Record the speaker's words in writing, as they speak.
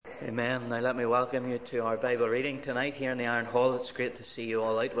Amen. Now let me welcome you to our Bible reading tonight here in the Iron Hall. It's great to see you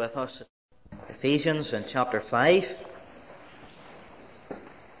all out with us. Ephesians in chapter 5.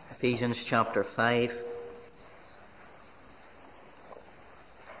 Ephesians chapter 5.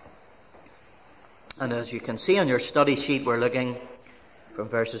 And as you can see on your study sheet, we're looking from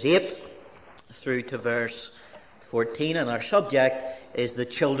verses 8 through to verse 14. And our subject is the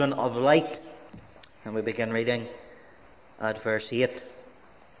children of light. And we begin reading at verse 8.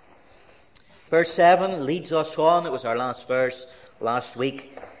 Verse 7 leads us on. It was our last verse last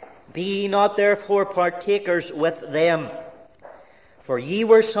week. Be ye not therefore partakers with them, for ye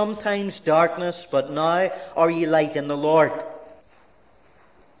were sometimes darkness, but now are ye light in the Lord.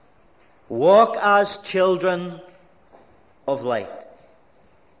 Walk as children of light.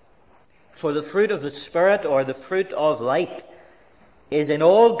 For the fruit of the Spirit, or the fruit of light, is in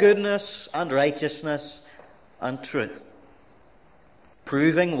all goodness and righteousness and truth,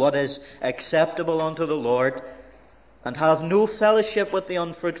 proving what is acceptable unto the Lord, and have no fellowship with the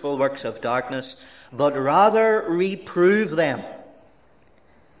unfruitful works of darkness, but rather reprove them.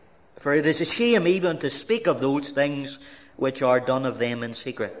 For it is a shame even to speak of those things which are done of them in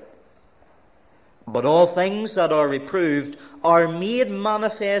secret. But all things that are reproved are made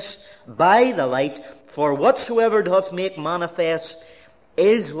manifest by the light, for whatsoever doth make manifest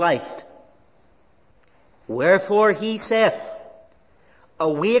is light. Wherefore he saith,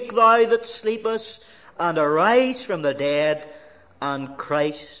 Awake thou that sleepest, and arise from the dead, and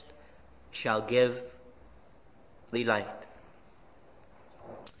Christ shall give thee light.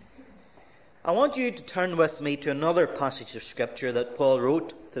 I want you to turn with me to another passage of Scripture that Paul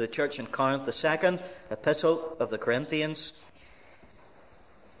wrote to the church in Corinth, the second epistle of the Corinthians.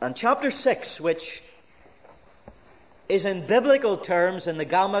 And chapter 6, which is in biblical terms, in the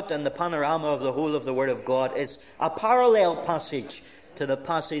gamut and the panorama of the whole of the Word of God, is a parallel passage to the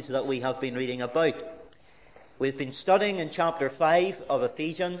passage that we have been reading about. We've been studying in chapter 5 of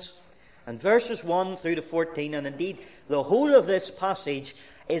Ephesians, and verses 1 through to 14, and indeed the whole of this passage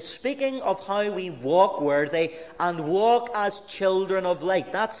is speaking of how we walk worthy and walk as children of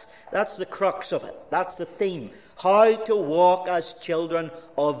light. That's the crux of it. That's the theme. How to walk as children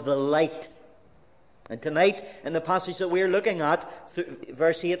of the light. And tonight, in the passage that we're looking at,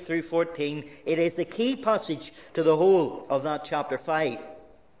 verse 8 through 14, it is the key passage to the whole of that chapter 5.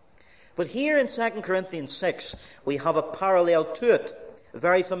 But here in 2 Corinthians 6, we have a parallel to it.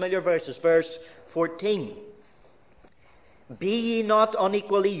 Very familiar verses. Verse 14. Be ye not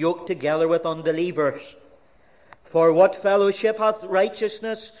unequally yoked together with unbelievers. For what fellowship hath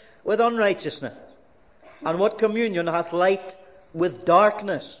righteousness with unrighteousness? And what communion hath light with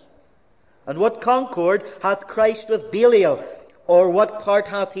darkness? And what concord hath Christ with Belial? Or what part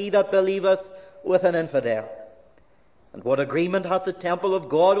hath he that believeth with an infidel? And what agreement hath the temple of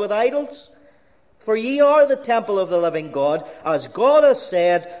God with idols? For ye are the temple of the living God, as God hath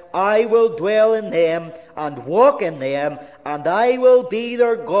said, I will dwell in them, and walk in them, and I will be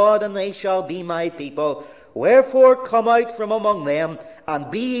their God, and they shall be my people. Wherefore come out from among them, and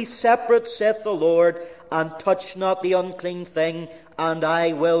be ye separate, saith the Lord, and touch not the unclean thing, and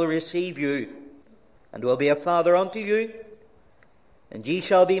I will receive you, and will be a father unto you, and ye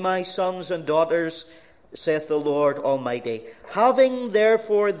shall be my sons and daughters, saith the Lord Almighty. Having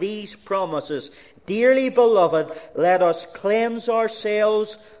therefore these promises, dearly beloved, let us cleanse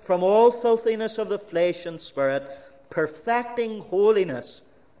ourselves from all filthiness of the flesh and spirit, perfecting holiness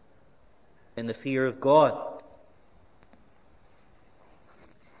in the fear of God.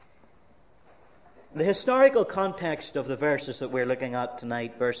 The historical context of the verses that we're looking at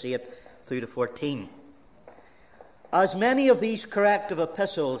tonight, verse 8 through to 14. As many of these corrective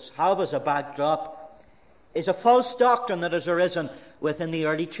epistles have as a backdrop, is a false doctrine that has arisen within the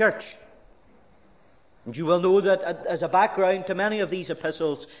early church. And you will know that as a background to many of these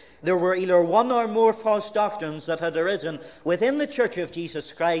epistles, there were either one or more false doctrines that had arisen within the Church of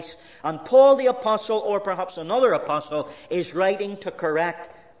Jesus Christ, and Paul the Apostle, or perhaps another apostle, is writing to correct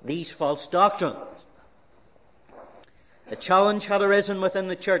these false doctrines. A challenge had arisen within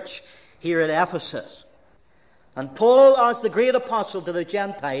the church here at Ephesus. And Paul, as the great apostle to the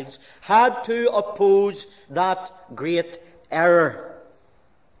Gentiles, had to oppose that great error.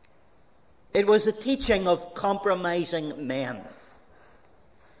 It was the teaching of compromising men.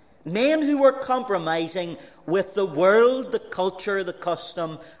 Men who were compromising with the world, the culture, the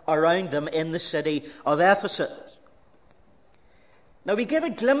custom around them in the city of Ephesus. Now we get a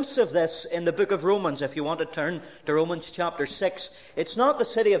glimpse of this in the book of Romans, if you want to turn to Romans chapter 6. It's not the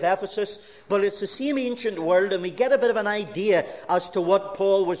city of Ephesus, but it's the same ancient world, and we get a bit of an idea as to what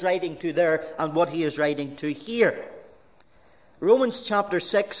Paul was writing to there and what he is writing to here. Romans chapter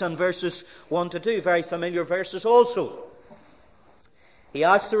 6 and verses 1 to 2, very familiar verses also. He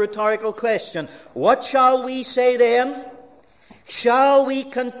asked the rhetorical question, what shall we say then? Shall we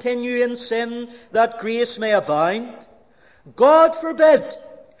continue in sin that grace may abound? God forbid.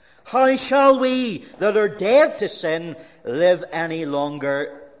 How shall we that are dead to sin live any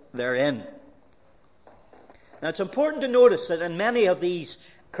longer therein? Now it's important to notice that in many of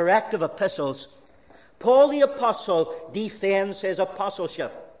these corrective epistles, Paul the Apostle defends his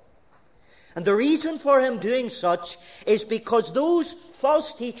apostleship. And the reason for him doing such is because those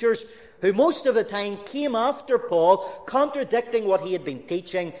false teachers who most of the time came after Paul, contradicting what he had been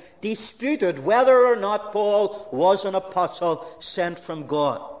teaching, disputed whether or not Paul was an apostle sent from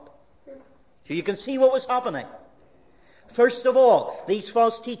God. So you can see what was happening. First of all, these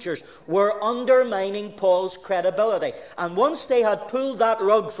false teachers were undermining Paul's credibility. And once they had pulled that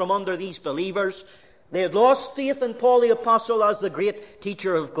rug from under these believers, they had lost faith in Paul the Apostle as the great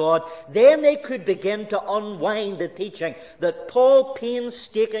teacher of God. Then they could begin to unwind the teaching that Paul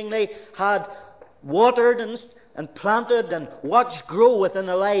painstakingly had watered and planted and watched grow within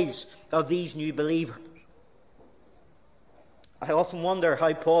the lives of these new believers. I often wonder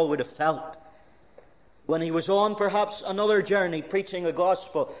how Paul would have felt when he was on perhaps another journey preaching the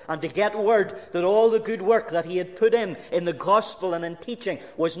gospel, and to get word that all the good work that he had put in the gospel and in teaching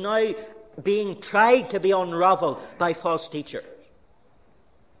was now being tried to be unraveled by false teachers.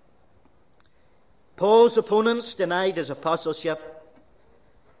 Paul's opponents denied his apostleship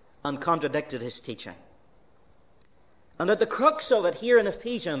and contradicted his teaching. And at the crux of it here in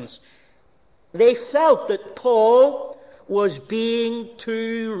Ephesians, they felt that Paul was being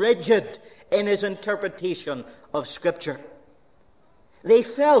too rigid in his interpretation of Scripture. They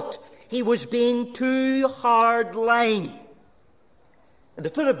felt he was being too hard-line. And to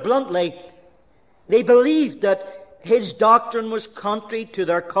put it bluntly, they believed that his doctrine was contrary to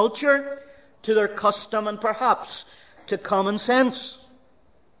their culture, to their custom, and perhaps to common sense.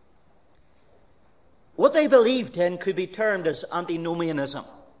 What they believed in could be termed as antinomianism.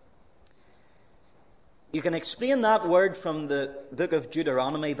 You can explain that word from the book of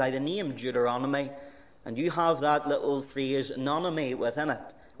Deuteronomy by the name Deuteronomy, and you have that little phrase, nonomy, within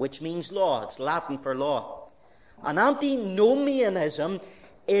it, which means law. It's Latin for law. And antinomianism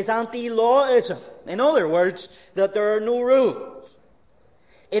is anti-lawism. In other words, that there are no rules.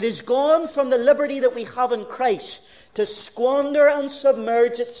 It is gone from the liberty that we have in Christ to squander and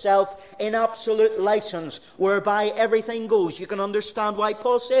submerge itself in absolute license, whereby everything goes. You can understand why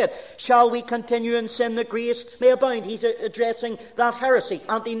Paul said, shall we continue in sin that grace may abound? He's addressing that heresy,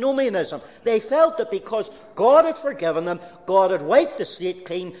 antinomianism. They felt that because God had forgiven them, God had wiped the slate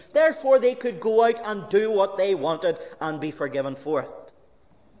clean, therefore they could go out and do what they wanted and be forgiven for it.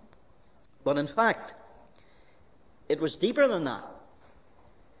 But in fact, it was deeper than that.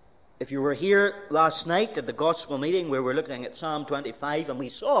 If you were here last night at the gospel meeting where we're looking at Psalm 25, and we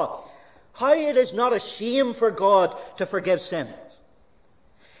saw how it is not a shame for God to forgive sins.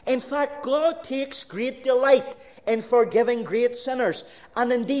 In fact, God takes great delight in forgiving great sinners.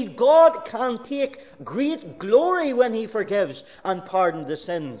 And indeed, God can take great glory when he forgives and pardons the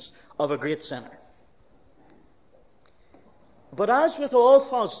sins of a great sinner. But as with all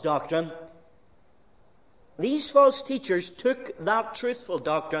false doctrine, these false teachers took that truthful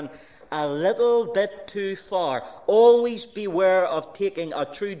doctrine a little bit too far. Always beware of taking a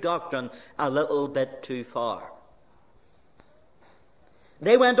true doctrine a little bit too far.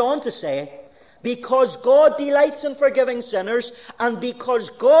 They went on to say, because God delights in forgiving sinners, and because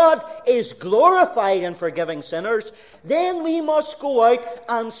God is glorified in forgiving sinners, then we must go out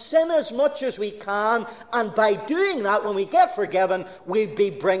and sin as much as we can, and by doing that, when we get forgiven, we'll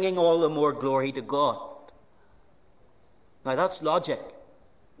be bringing all the more glory to God. Now that's logic.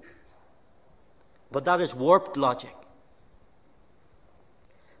 But that is warped logic.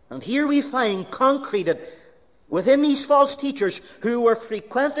 And here we find concreted within these false teachers who were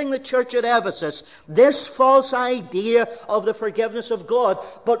frequenting the church at Ephesus this false idea of the forgiveness of God.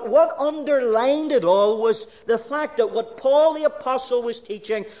 But what underlined it all was the fact that what Paul the Apostle was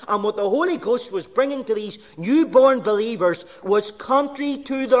teaching and what the Holy Ghost was bringing to these newborn believers was contrary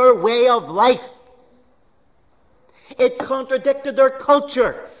to their way of life. It contradicted their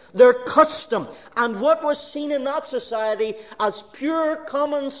culture, their custom, and what was seen in that society as pure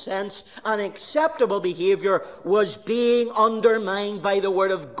common sense and acceptable behavior was being undermined by the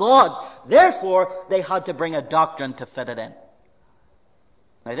Word of God. Therefore, they had to bring a doctrine to fit it in.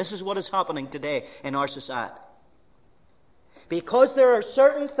 Now, this is what is happening today in our society. Because there are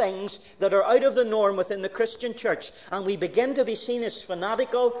certain things that are out of the norm within the Christian church, and we begin to be seen as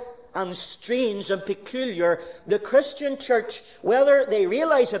fanatical and strange and peculiar, the Christian church, whether they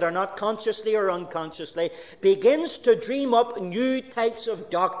realize it or not, consciously or unconsciously, begins to dream up new types of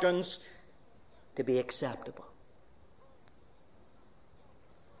doctrines to be acceptable.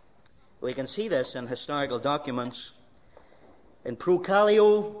 We can see this in historical documents. In Pro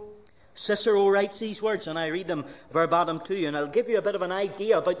Kallio, Cicero writes these words, and I read them verbatim to you, and I'll give you a bit of an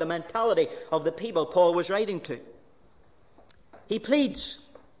idea about the mentality of the people Paul was writing to. He pleads,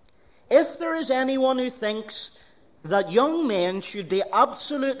 if there is anyone who thinks that young men should be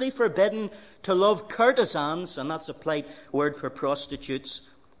absolutely forbidden to love courtesans, and that's a polite word for prostitutes,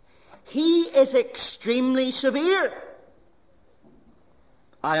 he is extremely severe.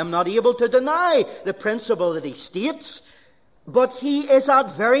 I am not able to deny the principle that he states, but he is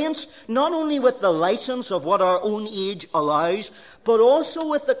at variance not only with the license of what our own age allows, but also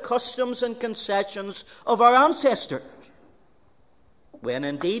with the customs and concessions of our ancestors. When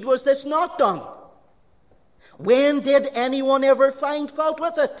indeed was this not done? When did anyone ever find fault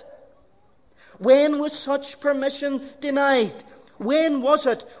with it? When was such permission denied? When was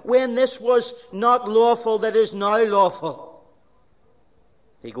it when this was not lawful that is now lawful?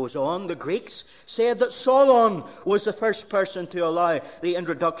 He goes on, the Greeks said that Solon was the first person to allow the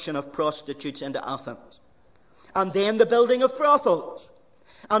introduction of prostitutes into Athens. And then the building of brothels.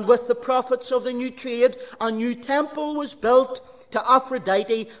 And with the profits of the new trade, a new temple was built to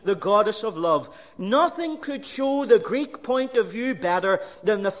Aphrodite, the goddess of love. Nothing could show the Greek point of view better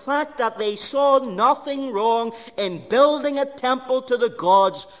than the fact that they saw nothing wrong in building a temple to the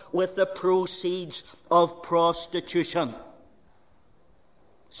gods with the proceeds of prostitution.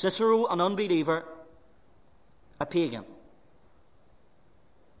 Cicero, an unbeliever, a pagan.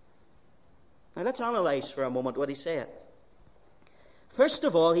 Now let's analyze for a moment what he said. First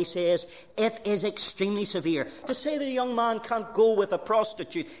of all, he says, it is extremely severe. To say that a young man can't go with a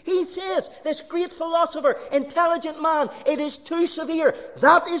prostitute, he says, this great philosopher, intelligent man, it is too severe.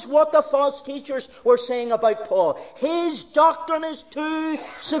 That is what the false teachers were saying about Paul. His doctrine is too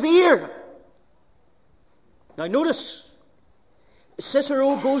severe. Now notice,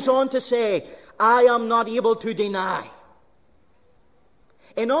 Cicero goes on to say, I am not able to deny.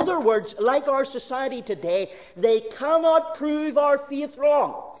 In other words, like our society today, they cannot prove our faith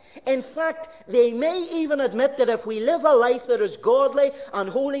wrong. In fact, they may even admit that if we live a life that is godly and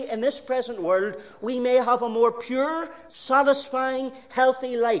holy in this present world, we may have a more pure, satisfying,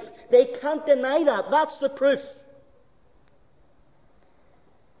 healthy life. They can't deny that. That's the proof.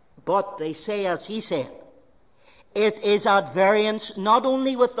 But they say, as he said, it is at variance not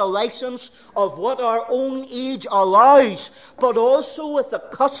only with the license of what our own age allows, but also with the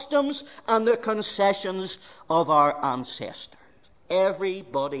customs and the concessions of our ancestors.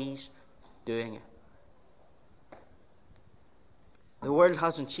 Everybody's doing it. The world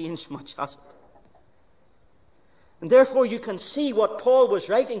hasn't changed much, has it? And therefore you can see what Paul was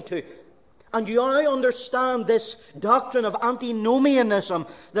writing to. And you now understand this doctrine of antinomianism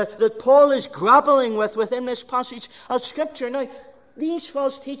that Paul is grappling with within this passage of Scripture. Now, these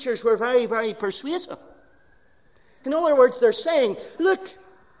false teachers were very, very persuasive. In other words, they're saying, look,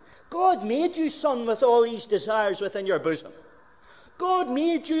 God made you, son, with all these desires within your bosom. God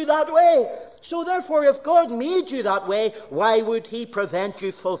made you that way. So therefore, if God made you that way, why would he prevent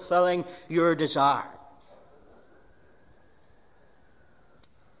you fulfilling your desire?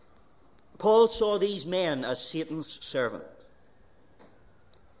 Paul saw these men as Satan's servants.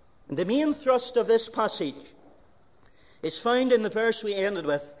 And the main thrust of this passage is found in the verse we ended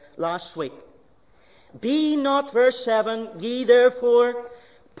with last week. Be not, verse 7, ye therefore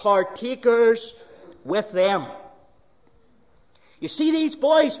partakers with them. You see these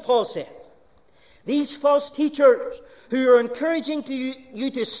boys, Paul said, these false teachers who are encouraging you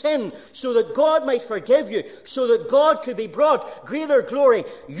to sin so that God might forgive you, so that God could be brought greater glory.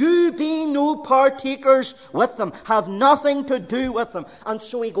 You be no partakers with them. Have nothing to do with them. And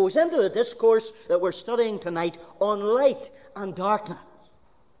so he goes into the discourse that we're studying tonight on light and darkness.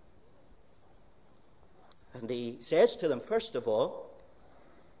 And he says to them, first of all,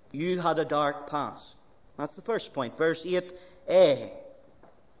 you had a dark past. That's the first point. Verse 8a.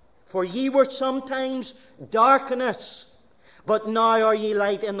 For ye were sometimes darkness, but now are ye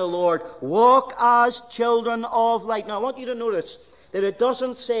light in the Lord. Walk as children of light. Now I want you to notice that it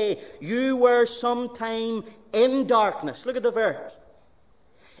doesn't say you were sometime in darkness. Look at the verse.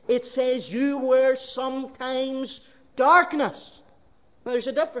 It says you were sometimes darkness. Now there's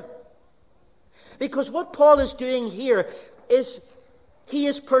a difference. Because what Paul is doing here is he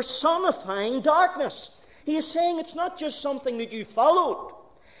is personifying darkness. He is saying it's not just something that you followed.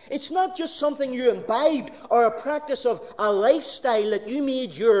 It's not just something you imbibed or a practice of a lifestyle that you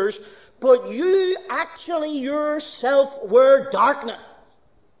made yours, but you actually yourself were darkness.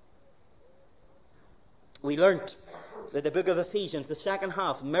 We learnt that the book of Ephesians, the second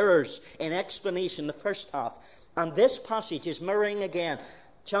half, mirrors in explanation the first half. And this passage is mirroring again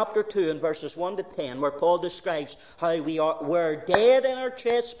chapter 2 and verses 1 to 10, where Paul describes how were dead in our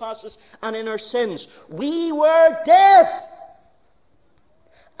trespasses and in our sins. We were dead.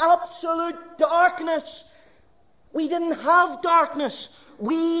 Absolute darkness. We didn't have darkness.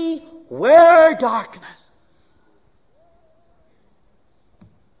 We were darkness.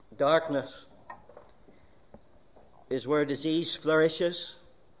 Darkness is where disease flourishes.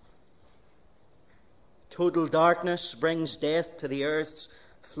 Total darkness brings death to the earth's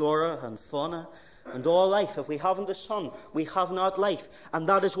flora and fauna and all life. If we haven't the sun, we have not life. And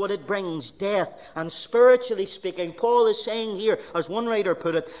that is what it brings, death. And spiritually speaking, Paul is saying here, as one writer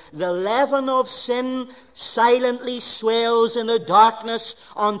put it, the leaven of sin silently swells in the darkness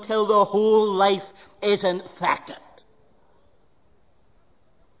until the whole life is infected.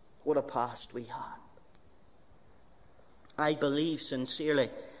 What a past we had. I believe sincerely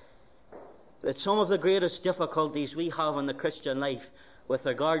that some of the greatest difficulties we have in the Christian life with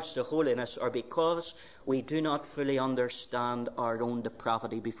regards to holiness are because we do not fully understand our own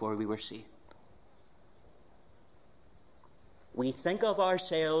depravity before we were saved. We think of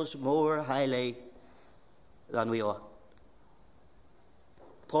ourselves more highly than we ought.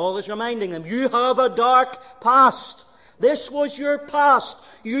 Paul is reminding them, you have a dark past. This was your past.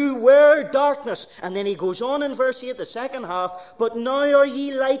 You were darkness. And then he goes on in verse 8, the second half, but now are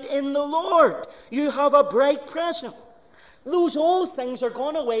ye light in the Lord. You have a bright present. Those old things are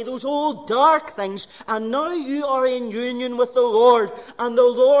gone away, those old dark things, and now you are in union with the Lord, and the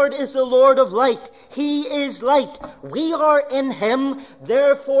Lord is the Lord of light. He is light. We are in him,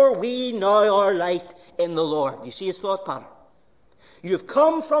 therefore we now are light in the Lord. You see his thought pattern? You've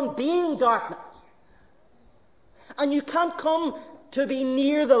come from being darkness, and you can't come to be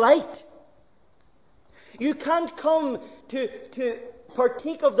near the light. You can't come to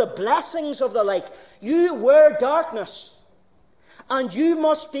partake of the blessings of the light. You were darkness, and you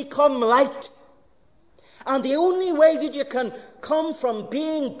must become light. And the only way that you can come from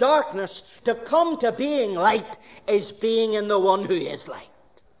being darkness to come to being light is being in the one who is light.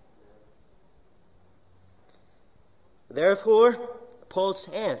 Therefore, Paul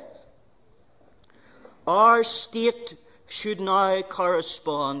said, our state should now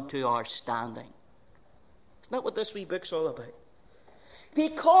correspond to our standing. Isn't that what this wee book's all about?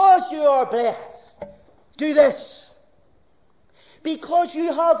 Because you are blessed, do this. Because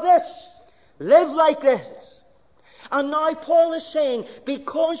you have this, live like this. And now Paul is saying,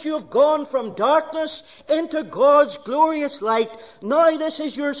 because you have gone from darkness into God's glorious light, now this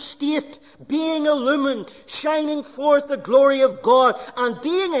is your state, being illumined, shining forth the glory of God, and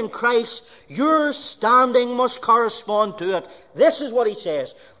being in Christ, your standing must correspond to it. This is what he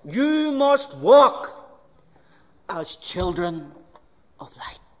says, you must walk as children of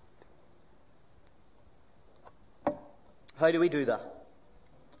light. How do we do that?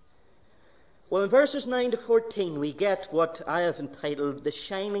 Well, in verses 9 to 14, we get what I have entitled the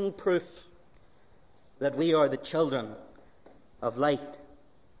shining proof that we are the children of light.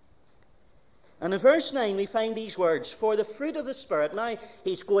 And in verse 9, we find these words, for the fruit of the Spirit. Now,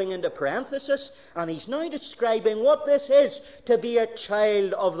 he's going into parenthesis, and he's now describing what this is to be a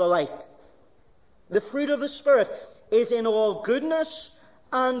child of the light. The fruit of the Spirit is in all goodness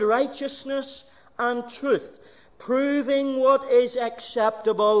and righteousness and truth, proving what is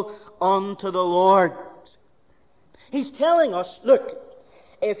acceptable unto the Lord. He's telling us, look,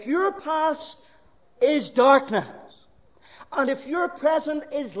 if your past is darkness, and if your present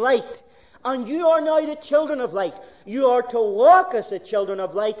is light, and you are now the children of light, you are to walk as the children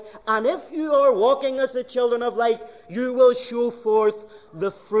of light, and if you are walking as the children of light, you will show forth the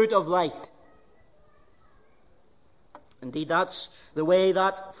fruit of light. Indeed, that's the way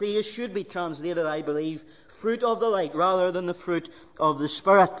that phrase should be translated, I believe, fruit of the light, rather than the fruit of the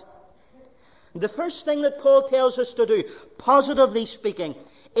Spirit. The first thing that Paul tells us to do, positively speaking,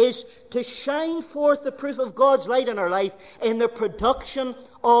 is to shine forth the proof of God's light in our life in the production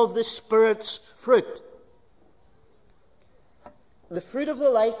of the Spirit's fruit. The fruit of the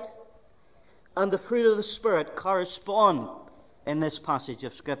light and the fruit of the Spirit correspond in this passage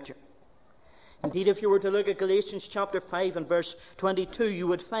of Scripture. Indeed, if you were to look at Galatians chapter 5 and verse 22, you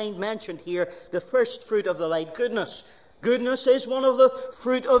would find mentioned here the first fruit of the light, goodness. Goodness is one of the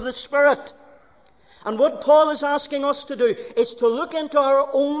fruit of the Spirit. And what Paul is asking us to do is to look into our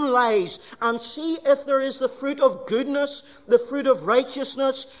own lives and see if there is the fruit of goodness, the fruit of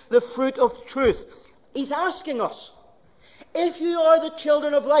righteousness, the fruit of truth. He's asking us, if you are the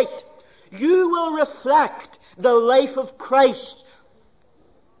children of light, you will reflect the life of Christ.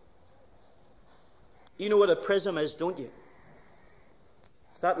 You know what a prism is, don't you?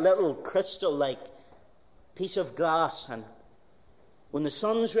 It's that little crystal-like piece of glass, and when the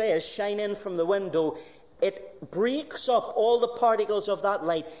sun's rays shine in from the window, it breaks up all the particles of that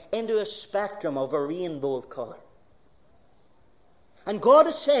light into a spectrum of a rainbow of colour. And God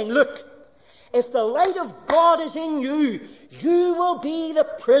is saying, look, if the light of God is in you, you will be the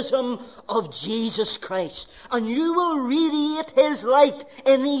prism of Jesus Christ. And you will radiate His light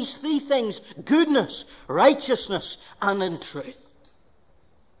in these three things: goodness, righteousness, and in truth.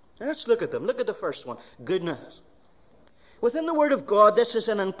 Now let's look at them. Look at the first one, goodness. Within the Word of God, this is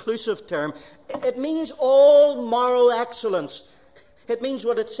an inclusive term. It means all moral excellence. It means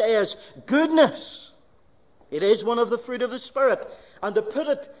what it says, goodness. It is one of the fruit of the Spirit. And to put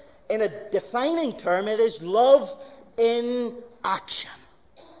it in a defining term, it is love in action.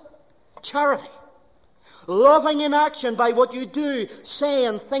 Charity. Loving in action by what you do, say,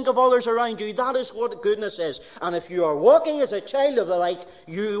 and think of others around you. That is what goodness is. And if you are walking as a child of the light,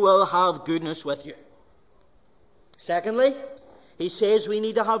 you will have goodness with you. Secondly, he says we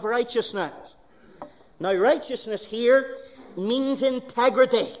need to have righteousness. Now, righteousness here means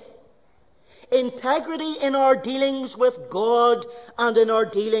integrity. Integrity in our dealings with God and in our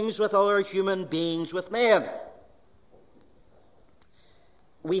dealings with other human beings, with men.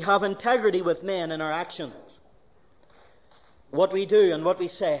 We have integrity with men in our actions, what we do and what we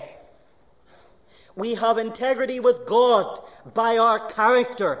say. We have integrity with God by our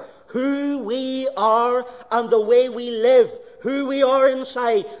character, who we are and the way we live, who we are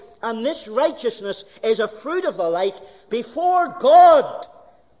inside. And this righteousness is a fruit of the light. Before God,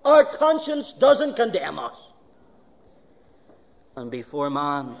 our conscience doesn't condemn us. And before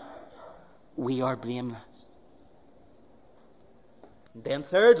man, we are blameless. And then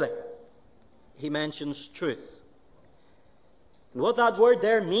thirdly, he mentions truth. And what that word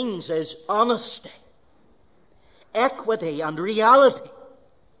there means is honesty, equity, and reality.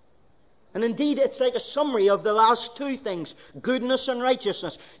 And indeed, it's like a summary of the last two things, goodness and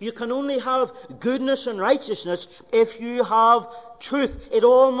righteousness. You can only have goodness and righteousness if you have truth. It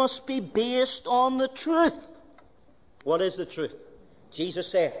all must be based on the truth. What is the truth? Jesus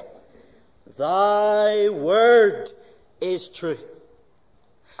said, "Thy word is truth."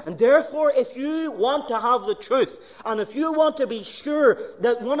 And therefore, if you want to have the truth, and if you want to be sure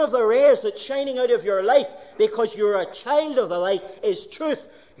that one of the rays that's shining out of your life, because you're a child of the light, is truth,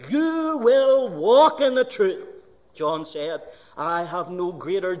 you will walk in the truth. John said, "I have no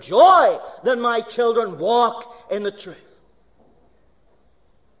greater joy than my children walk in the truth."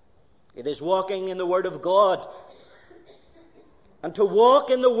 It is walking in the Word of God. And to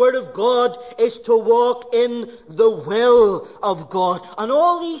walk in the Word of God is to walk in the will of God. And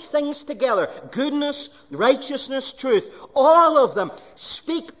all these things together, goodness, righteousness, truth, all of them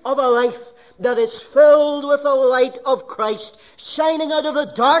speak of a life that is filled with the light of Christ, shining out of the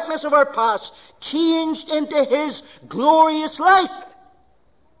darkness of our past, changed into His glorious light.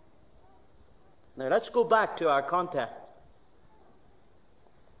 Now let's go back to our context.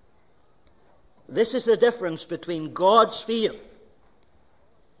 This is the difference between God's faith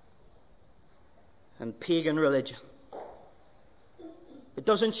and pagan religion. It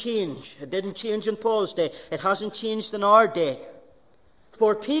doesn't change. It didn't change in Paul's day. It hasn't changed in our day.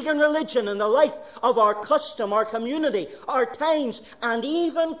 For pagan religion and the life of our custom, our community, our times, and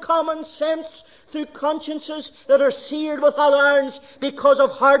even common sense through consciences that are seared with hot irons because of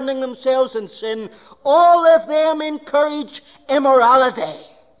hardening themselves in sin, all of them encourage immorality.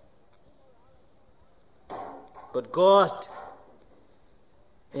 But God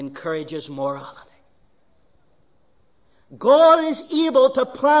encourages morality. God is able to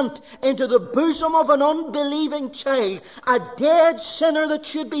plant into the bosom of an unbelieving child a dead sinner that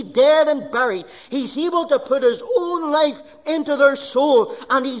should be dead and buried. He's able to put His own life into their soul,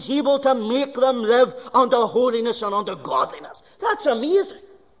 and He's able to make them live unto holiness and unto godliness. That's amazing,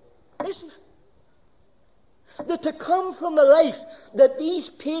 isn't it? That to come from the life that these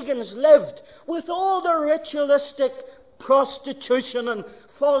pagans lived, with all the ritualistic prostitution and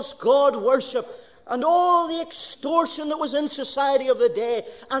false god worship, and all the extortion that was in society of the day,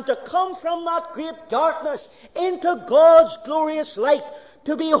 and to come from that great darkness into God's glorious light,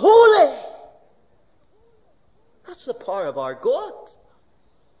 to be holy. That's the power of our God.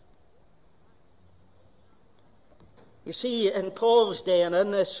 You see, in Paul's day and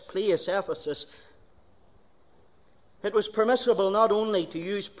in this place, Ephesus, It was permissible not only to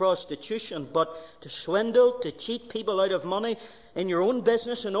use prostitution, but to swindle, to cheat people out of money in your own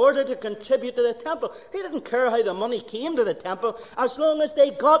business in order to contribute to the temple. He didn't care how the money came to the temple, as long as they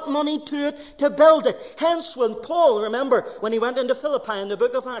got money to it to build it. Hence, when Paul, remember, when he went into Philippi in the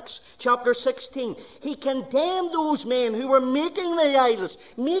book of Acts, chapter 16, he condemned those men who were making the idols,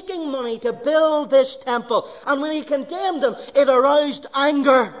 making money to build this temple. And when he condemned them, it aroused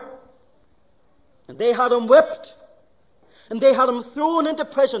anger. And they had him whipped. And they had him thrown into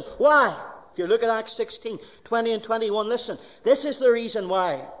prison. Why? If you look at Acts 16, 20 and 21, listen. This is the reason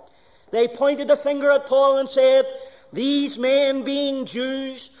why. They pointed the finger at Paul and said, "These men, being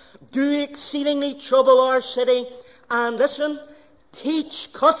Jews, do exceedingly trouble our city, and," listen,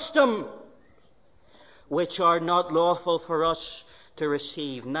 "teach custom, which are not lawful for us to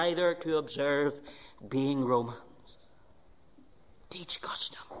receive, neither to observe, being Romans." Teach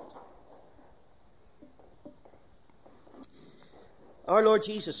custom. Our Lord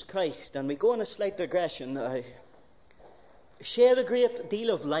Jesus Christ, and we go on a slight digression now, shed a great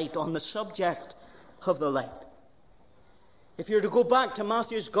deal of light on the subject of the light. If you're to go back to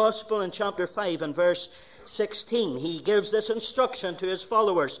Matthew's Gospel in chapter 5 and verse 16, he gives this instruction to his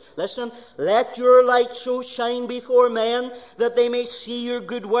followers. Listen, "Let your light so shine before men that they may see your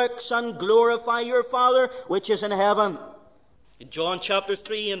good works and glorify your Father which is in heaven." In John chapter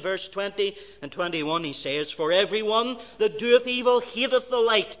 3 and verse 20 and 21 he says, "For everyone that doeth evil hateth the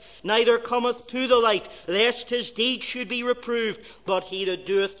light, neither cometh to the light, lest his deeds should be reproved. But he that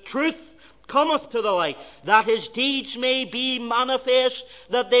doeth truth cometh to the light, that his deeds may be manifest,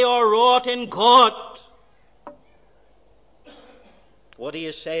 that they are wrought in God." What he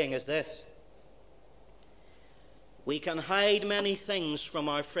is saying is this: we can hide many things from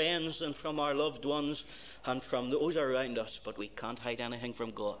our friends and from our loved ones and from those around us, but we can't hide anything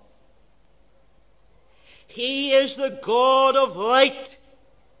from God. He is the God of light.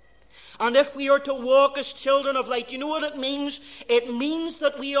 And if we are to walk as children of light, you know what it means? It means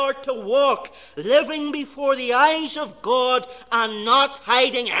that we are to walk living before the eyes of God and not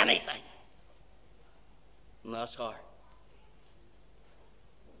hiding anything. And that's hard.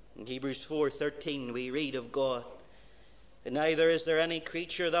 In Hebrews 4:13 we read of God, "Neither is there any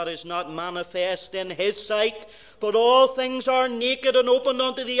creature that is not manifest in his sight, but all things are naked and opened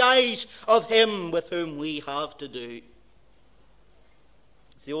unto the eyes of him with whom we have to do."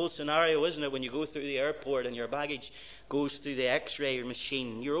 It's the old scenario, isn't it, when you go through the airport and your baggage goes through the x-ray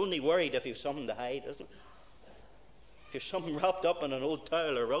machine. You're only worried if you have something to hide, isn't it? If you've something wrapped up in an old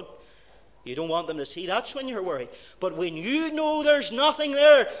towel or rug, you don't want them to see. That's when you're worried. But when you know there's nothing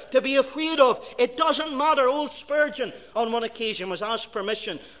there to be afraid of, it doesn't matter. Old Spurgeon, on one occasion, was asked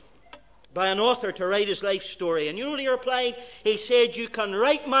permission by an author to write his life story. And you know what he replied? He said, "You can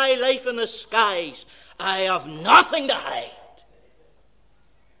write my life in the skies. I have nothing to hide."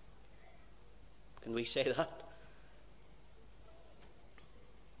 Can we say that?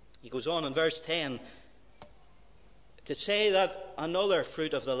 He goes on in verse 10 to say that another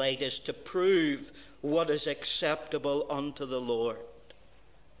fruit of the light is to prove what is acceptable unto the Lord.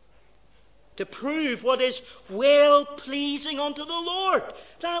 To prove what is well-pleasing unto the Lord.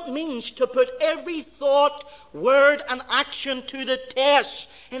 That means to put every thought, word, and action to the test.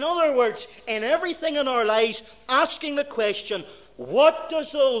 In other words, in everything in our lives, asking the question, what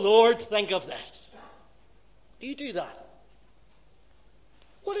does the Lord think of this? Do you do that?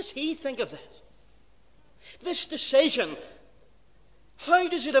 What does he think of this? This decision, how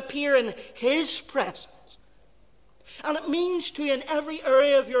does it appear in his presence? And it means to, in every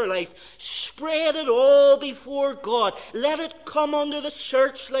area of your life, spread it all before God. Let it come under the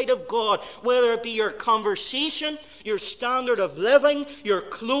searchlight of God, whether it be your conversation, your standard of living, your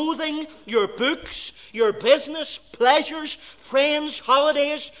clothing, your books, your business, pleasures, friends,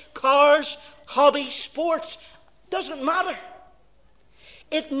 holidays, cars, hobbies, sports. Doesn't matter.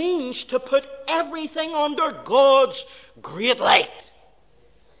 It means to put everything under God's great light.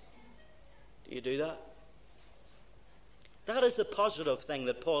 Do you do that? That is the positive thing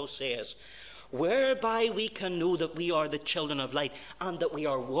that Paul says, whereby we can know that we are the children of light and that we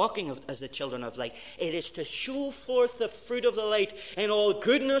are walking as the children of light. It is to show forth the fruit of the light in all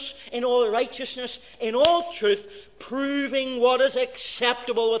goodness, in all righteousness, in all truth, proving what is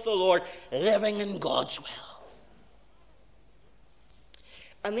acceptable with the Lord, living in God's will.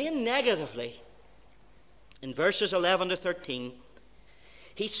 And then negatively, in verses 11 to 13,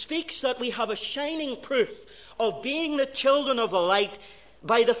 he speaks that we have a shining proof of being the children of the light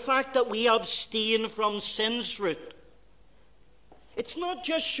by the fact that we abstain from sin's fruit. It's not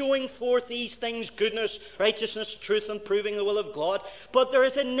just showing forth these things, goodness, righteousness, truth, and proving the will of God, but there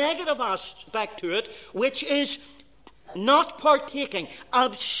is a negative aspect to it, which is not partaking,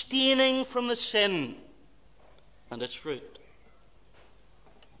 abstaining from the sin and its fruit.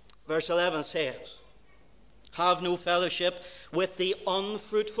 Verse 11 says, have no fellowship with the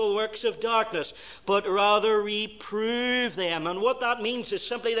unfruitful works of darkness, but rather reprove them. And what that means is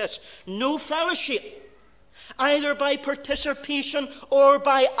simply this: no fellowship, either by participation or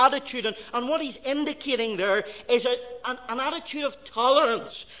by attitude. And what he's indicating there is an attitude of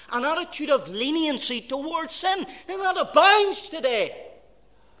tolerance, an attitude of leniency towards sin. And that abounds today.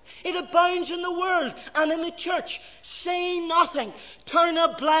 It abounds in the world and in the church. Say nothing. Turn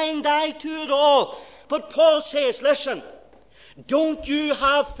a blind eye to it all. But Paul says, listen, don't you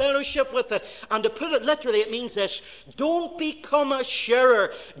have fellowship with it. And to put it literally, it means this: don't become a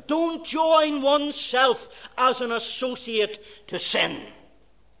sharer. Don't join oneself as an associate to sin.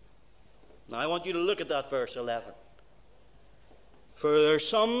 Now I want you to look at that verse 11. For there are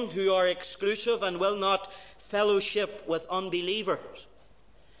some who are exclusive and will not fellowship with unbelievers.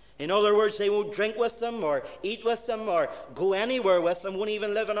 In other words, they won't drink with them or eat with them or go anywhere with them, won't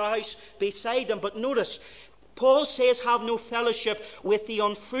even live in a house beside them. But notice, Paul says, have no fellowship with the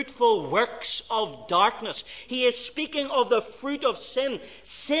unfruitful works of darkness. He is speaking of the fruit of sin.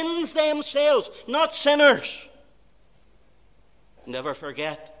 Sins themselves, not sinners. Never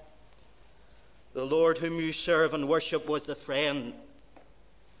forget, the Lord whom you serve and worship was the friend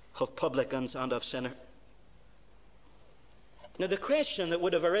of publicans and of sinners. Now, the question that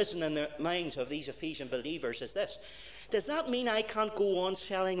would have arisen in the minds of these Ephesian believers is this: does that mean I can't go on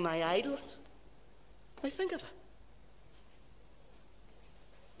selling my idols? Now think of it.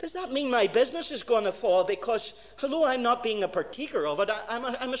 Does that mean my business is going to fall because, although I'm not being a partaker of it,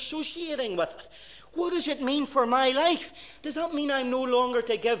 I'm associating with it? What does it mean for my life? Does that mean I'm no longer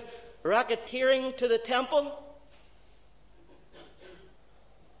to give racketeering to the temple?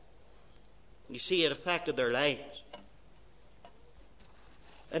 You see, it affected their lives.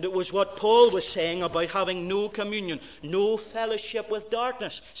 And it was what Paul was saying about having no communion, no fellowship with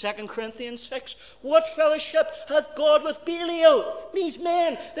darkness. 2 Corinthians 6. What fellowship hath God with Belial? These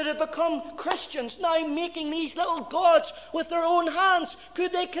men that had become Christians, now making these little gods with their own hands.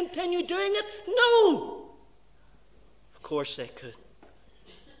 Could they continue doing it? No! Of course they could.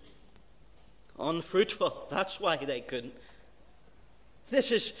 Unfruitful. That's why they couldn't.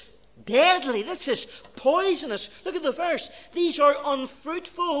 This is deadly. This is poisonous. Look at the verse. These are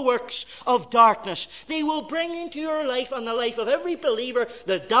unfruitful works of darkness. They will bring into your life and the life of every believer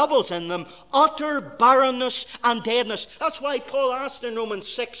that dabbles in them utter barrenness and deadness. That's why Paul asked in Romans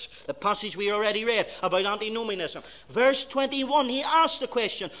 6, the passage we already read about antinomianism. Verse 21, he asked the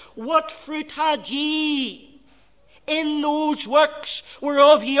question, what fruit had ye in those works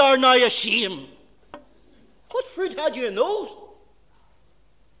whereof ye are now ashamed? What fruit had you in those?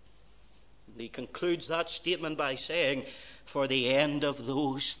 He concludes that statement by saying, for the end of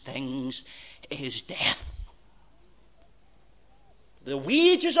those things is death. The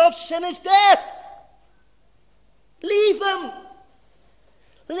wages of sin is death. Leave them.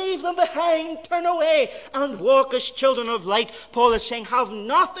 Leave them behind. Turn away and walk as children of light. Paul is saying, have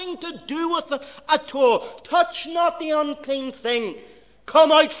nothing to do with them at all. Touch not the unclean thing.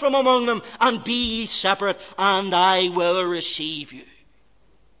 Come out from among them and be ye separate, and I will receive you.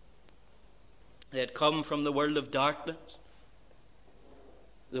 They had come from the world of darkness,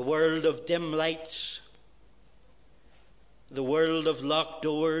 the world of dim lights, the world of locked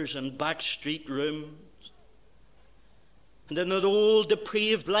doors and back street rooms. And in that old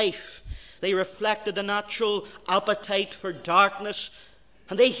depraved life, they reflected the natural appetite for darkness,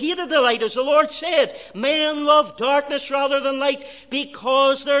 and they hated the light, as the Lord said. Men love darkness rather than light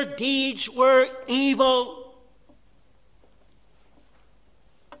because their deeds were evil.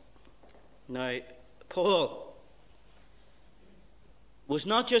 Now, Paul was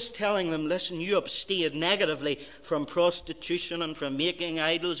not just telling them, listen, you abstain negatively from prostitution and from making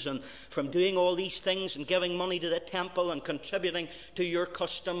idols and from doing all these things and giving money to the temple and contributing to your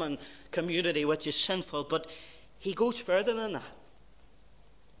custom and community, which is sinful. But he goes further than that.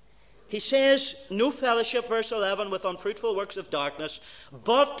 He says, no fellowship, verse 11, with unfruitful works of darkness,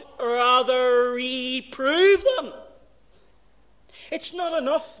 but rather reprove them. It's not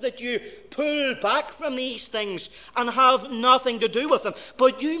enough that you pull back from these things and have nothing to do with them,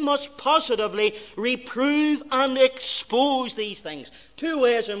 but you must positively reprove and expose these things. Two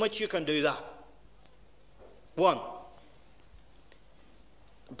ways in which you can do that. One,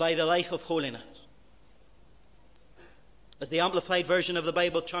 by the life of holiness. As the Amplified Version of the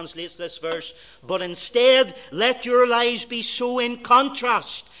Bible translates this verse, but instead let your lives be so in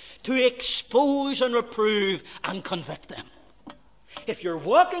contrast to expose and reprove and convict them. If you're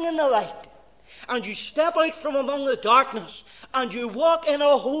walking in the light and you step out from among the darkness, and you walk in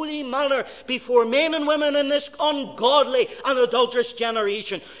a holy manner before men and women in this ungodly and adulterous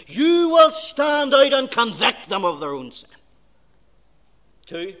generation, you will stand out and convict them of their own sin.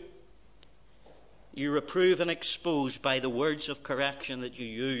 2, you reprove and expose by the words of correction that you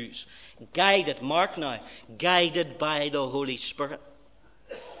use. Guided, mark now, guided by the Holy Spirit.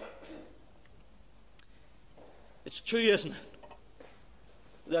 It's true, isn't it,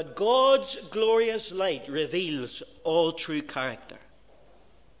 that God's glorious light reveals all true character.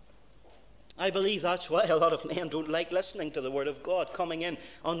 I believe that's why a lot of men don't like listening to the Word of God, coming in,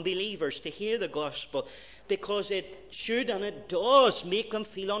 unbelievers, to hear the gospel, because it should and it does make them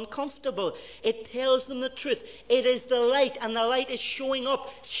feel uncomfortable. It tells them the truth. It is the light, and the light is showing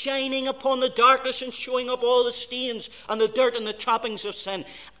up, shining upon the darkness and showing up all the stains and the dirt and the trappings of sin.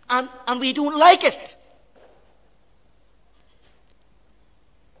 And we don't like it.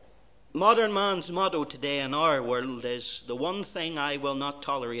 Modern man's motto today in our world is, the one thing I will not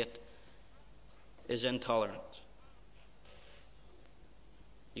tolerate is intolerance.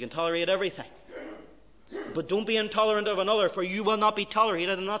 You can tolerate everything, but don't be intolerant of another, for you will not be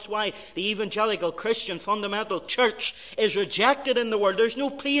tolerated. And that's why the evangelical Christian fundamental church is rejected in the world. There's no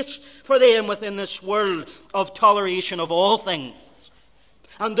place for them within this world of toleration of all things.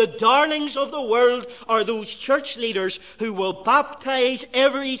 And the darlings of the world are those church leaders who will baptize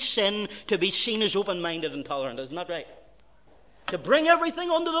every sin to be seen as open-minded and tolerant. Isn't that right? To bring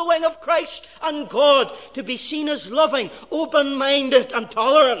everything under the wing of Christ and God, to be seen as loving, open-minded and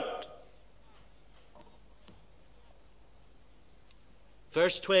tolerant.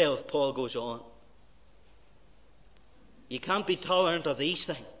 Verse 12, Paul goes on. You can't be tolerant of these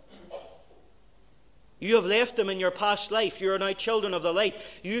things. You have left them in your past life. You are now children of the light.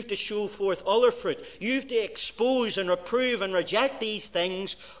 You have to show forth other fruit. You have to expose and reprove and reject these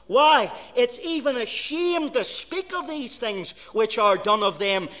things. Why? It's even a shame to speak of these things which are done of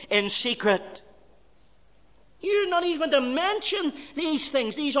them in secret. You're not even to mention these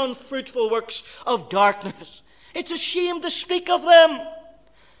things, these unfruitful works of darkness. It's a shame to speak of them.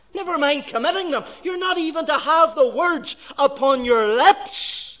 Never mind committing them. You're not even to have the words upon your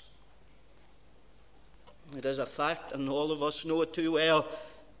lips. It is a fact, and all of us know it too well,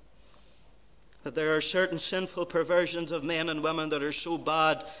 that there are certain sinful perversions of men and women that are so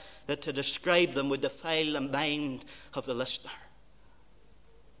bad that to describe them would defile the mind of the listener.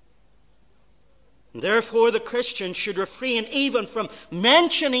 And therefore, the Christian should refrain even from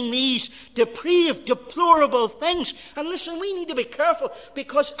mentioning these depraved, deplorable things. And listen, we need to be careful,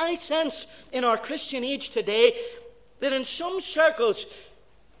 because I sense in our Christian age today that in some circles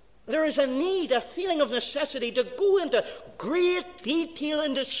there is a need, a feeling of necessity to go into great detail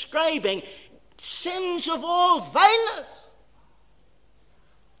in describing sins of all violence.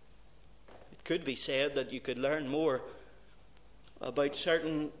 It could be said that you could learn more about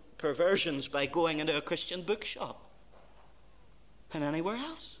certain perversions by going into a Christian bookshop than anywhere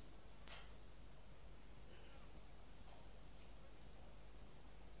else.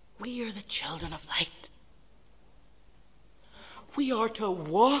 We are the children of light. We are to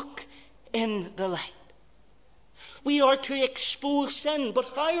walk in the light. We are to expose sin.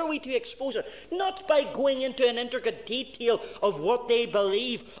 But how are we to expose it? Not by going into an intricate detail of what they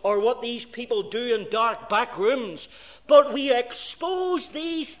believe or what these people do in dark back rooms. But we expose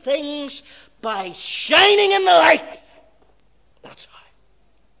these things by shining in the light. That's how.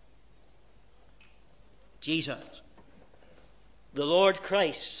 Jesus, the Lord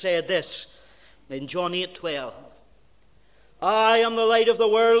Christ, said this in John 8:12. I am the light of the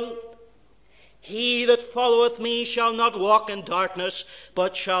world. He that followeth me shall not walk in darkness,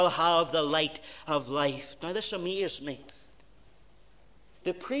 but shall have the light of life. Now this amazed me.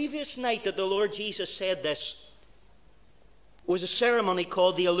 The previous night that the Lord Jesus said this was a ceremony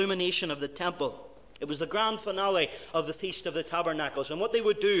called the illumination of the temple. It was the grand finale of the Feast of the Tabernacles. And what they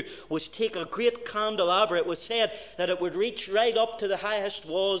would do was take a great candelabra. It was said that it would reach right up to the highest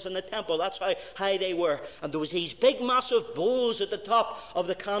walls in the temple. That's how high they were. And there was these big massive bowls at the top of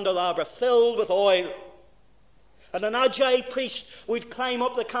the candelabra filled with oil. And an agile priest would climb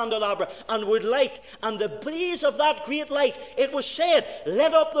up the candelabra and would light. And the blaze of that great light, it was said,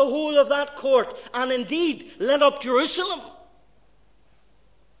 lit up the whole of that court. And indeed, lit up Jerusalem.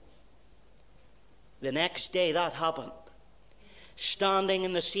 The next day that happened. Standing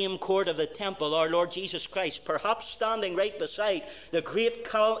in the same court of the temple, our Lord Jesus Christ, perhaps standing right beside the great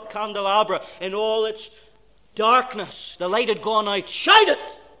candelabra in all its darkness, the light had gone out, shouted,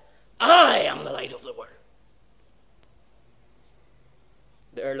 I am the light of the world.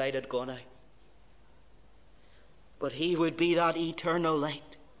 Their light had gone out. But he would be that eternal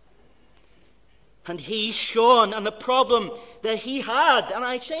light. And he shone, and the problem that he had, and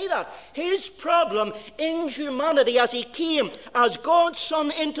I say that, his problem in humanity as he came as God's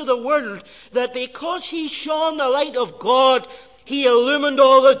Son into the world, that because he shone the light of God, he illumined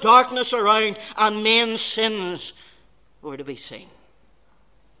all the darkness around, and men's sins were to be seen.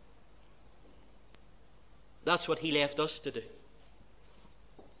 That's what he left us to do.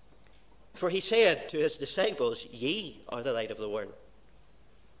 For he said to his disciples, "Ye are the light of the world."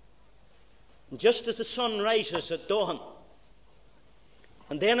 And just as the sun rises at dawn,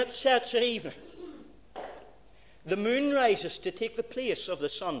 and then it sets at evening, the moon rises to take the place of the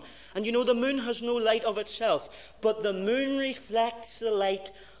sun. And you know, the moon has no light of itself, but the moon reflects the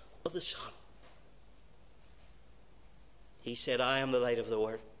light of the sun. He said, "I am the light of the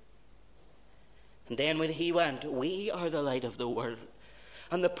world." And then when he went, "We are the light of the world."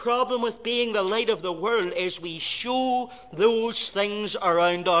 And the problem with being the light of the world is we show those things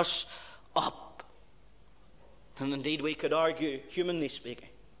around us up. And indeed we could argue, humanly speaking,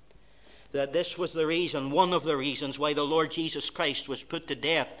 that this was the reason, one of the reasons, why the Lord Jesus Christ was put to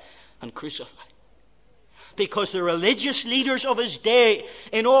death and crucified. Because the religious leaders of his day,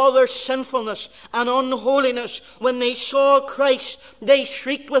 in all their sinfulness and unholiness, when they saw Christ, they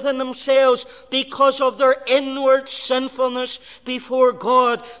shrieked within themselves because of their inward sinfulness before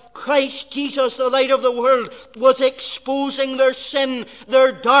God. Christ Jesus, the light of the world, was exposing their sin,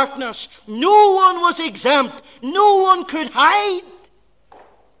 their darkness. No one was exempt. No one could hide.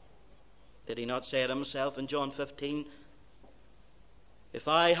 Did he not say it himself in John 15? "If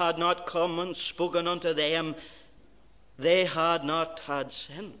I had not come and spoken unto them, they had not had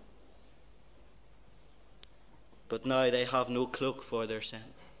sin. But now they have no cloak for their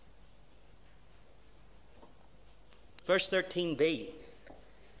sin." Verse 13b.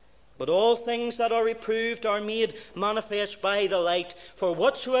 "But all things that are reproved are made manifest by the light. For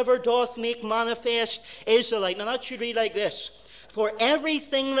whatsoever doth make manifest is the light." Now that should read like this. For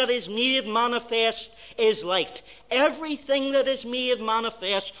everything that is made manifest is light. Everything that is made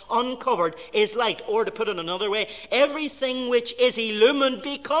manifest, uncovered, is light. Or to put it another way, everything which is illumined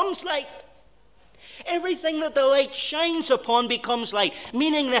becomes light. Everything that the light shines upon becomes light.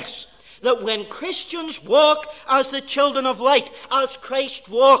 Meaning this, that when Christians walk as the children of light, as Christ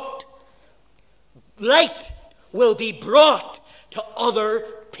walked, light will be brought to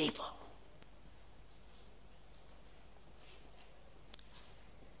other people.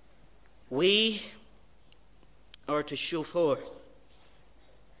 We are to show forth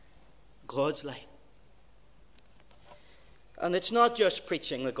God's light. And it's not just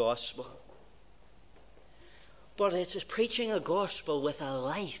preaching the gospel, but it's preaching a gospel with a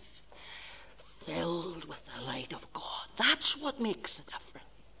life filled with the light of God. That's what makes the difference.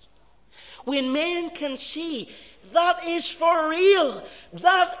 When men can see that is for real,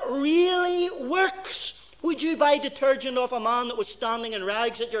 that really works. Would you buy detergent off a man that was standing in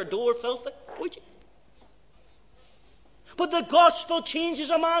rags at your door filthy? Would you? But the gospel changes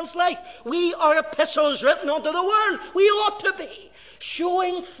a man's life. We are epistles written unto the world. We ought to be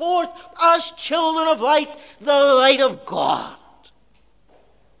showing forth as children of light the light of God.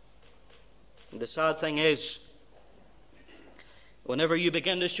 And the sad thing is, whenever you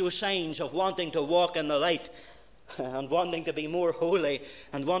begin to show signs of wanting to walk in the light, and wanting to be more holy,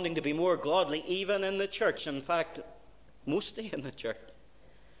 and wanting to be more godly, even in the church, in fact, mostly in the church,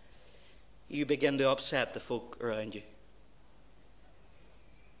 you begin to upset the folk around you.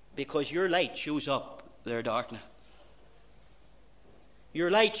 Because your light shows up their darkness. Your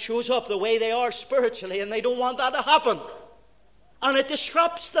light shows up the way they are spiritually, and they don't want that to happen. And it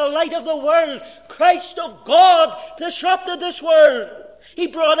disrupts the light of the world. Christ of God disrupted this world. He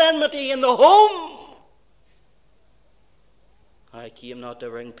brought enmity in the home. "I came not to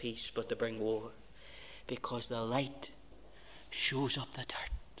bring peace, but to bring war." Because the light shows up the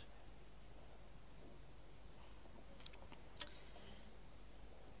dirt.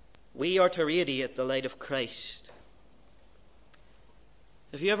 We are to radiate the light of Christ.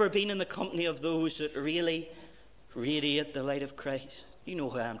 Have you ever been in the company of those that really radiate the light of Christ? You know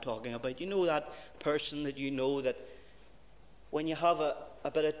who I'm talking about. You know that person that you know that when you have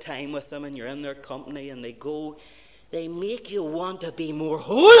a bit of time with them and you're in their company and they make you want to be more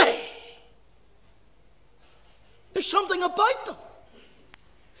holy. There's something about them.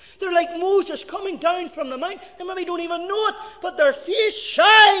 They're like Moses coming down from the mount. They maybe don't even know it, but their face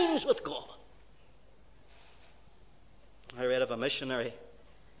shines with God. I read of a missionary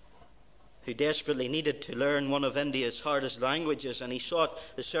who desperately needed to learn one of India's hardest languages, and he sought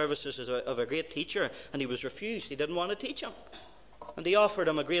the services of a great teacher, and he was refused. He didn't want to teach him. And he offered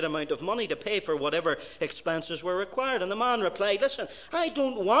him a great amount of money to pay for whatever expenses were required. And the man replied, listen, I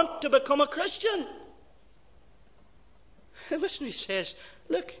don't want to become a Christian. The missionary says,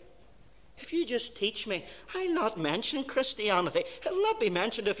 look, if you just teach me, I'll not mention Christianity. It'll not be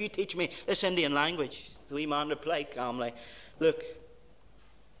mentioned if you teach me this Indian language. The wee man replied calmly, look,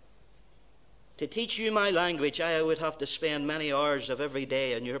 to teach you my language, I would have to spend many hours of every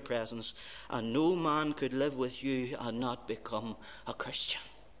day in your presence, and no man could live with you and not become a Christian.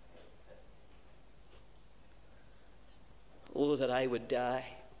 Oh, that I would die,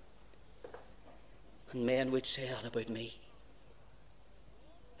 and men would say that about me.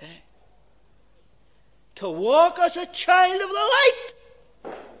 Eh? To walk as a child of the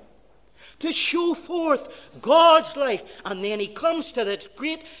light, to show forth God's life. And then he comes to this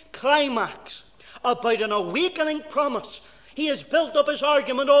great climax about an awakening promise. He has built up his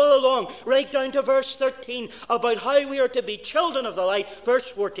argument all along, right down to verse 13, about how we are to be children of the light. Verse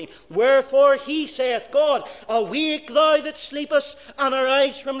 14, wherefore he saith, God, awake thou that sleepest, and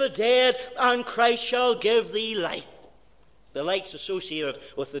arise from the dead, and Christ shall give thee light. The light's associated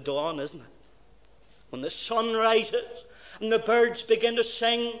with the dawn, isn't it? When the sun rises, and the birds begin to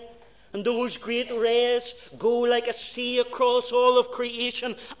sing, and those great rays go like a sea across all of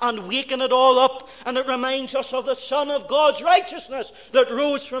creation and waken it all up. And it reminds us of the Son of God's righteousness that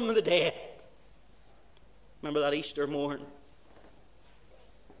rose from the dead. Remember that Easter morn?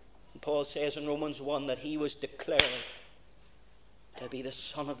 And Paul says in Romans 1 that he was declared to be the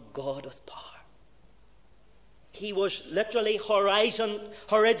Son of God with power. He was literally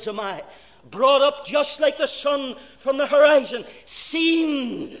horizomai, brought up just like the sun from the horizon,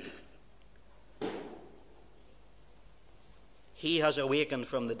 seen. He has awakened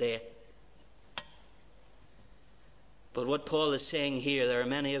from the dead. But what Paul is saying here, there are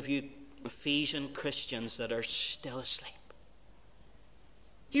many of you Ephesian Christians that are still asleep.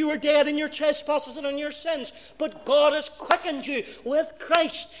 You were dead in your trespasses and in your sins, but God has quickened you with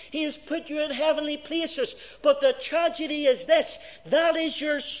Christ. He has put you in heavenly places. But the tragedy is this: that is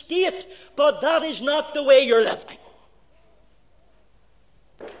your state, but that is not the way you're living.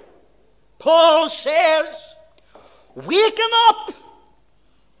 Paul says, waken up!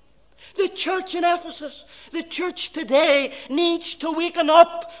 The church in Ephesus, the church today needs to waken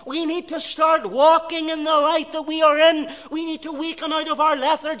up. We need to start walking in the light that we are in. We need to waken out of our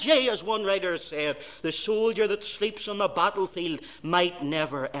lethargy, as one writer said. The soldier that sleeps on the battlefield might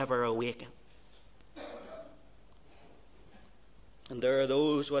never ever awaken. And there are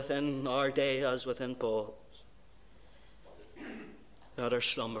those within our day, as within Paul's, that are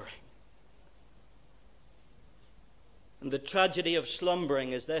slumbering. And the tragedy of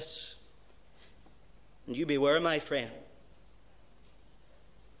slumbering is this, and you beware, my friend,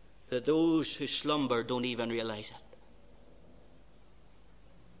 that those who slumber don't even realize it.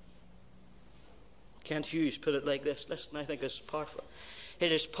 Kent Hughes put it like this. Listen, I think this is powerful.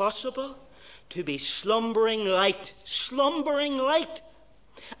 It is possible to be slumbering light,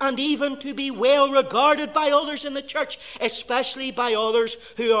 and even to be well regarded by others in the church, especially by others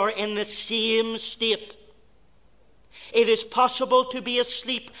who are in the same state. It is possible to be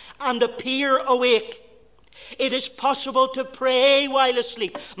asleep and appear awake. It is possible to pray while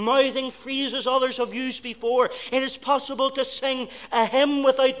asleep, mouthing phrases others have used before. It is possible to sing a hymn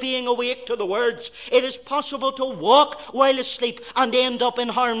without being awake to the words. It is possible to walk while asleep and end up in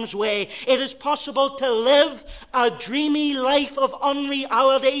harm's way. It is possible to live a dreamy life of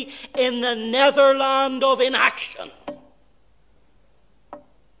unreality in the netherland of inaction.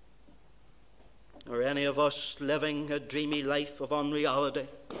 Are any of us living a dreamy life of unreality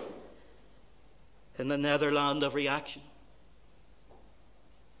in the netherland of reaction?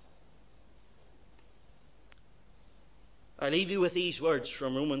 I leave you with these words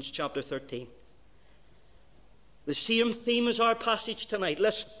from Romans chapter 13. The same theme as our passage tonight.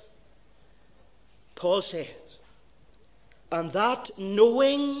 Listen. Paul says, and that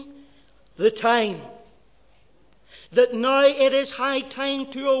knowing the time, that now it is high time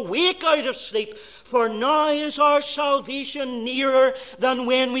to awake out of sleep, for now is our salvation nearer than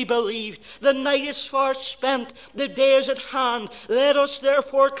when we believed. The night is far spent, the day is at hand. Let us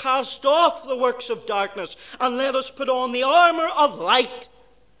therefore cast off the works of darkness, and let us put on the armour of light.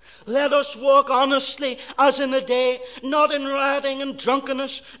 Let us walk honestly as in the day, not in rioting and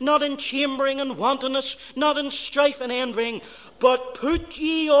drunkenness, not in chambering and wantonness, not in strife and envying, but put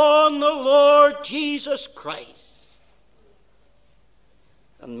ye on the Lord Jesus Christ,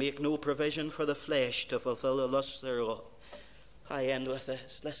 and make no provision for the flesh to fulfill the lusts thereof. I end with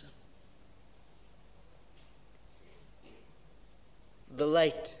this. Listen. The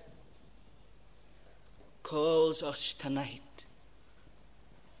light calls us tonight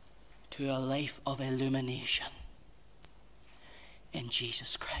to a life of illumination in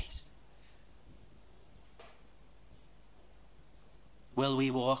Jesus Christ? Will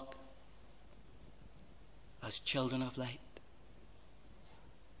we walk as children of light?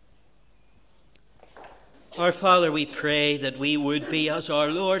 Our Father, we pray that we would be as our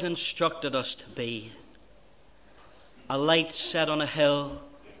Lord instructed us to be, a light set on a hill.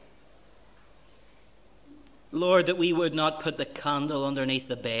 Lord, that we would not put the candle underneath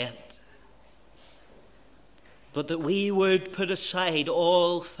the bed, but that we would put aside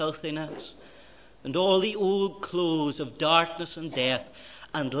all filthiness and all the old clothes of darkness and death,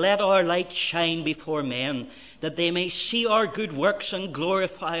 and let our light shine before men, that they may see our good works and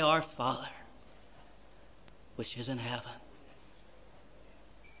glorify our Father, which is in heaven.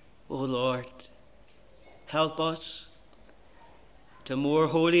 O Lord, help us to more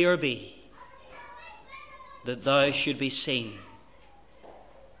holier be, that thou should be seen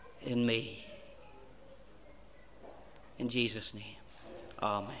in me. In Jesus' name,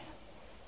 amen.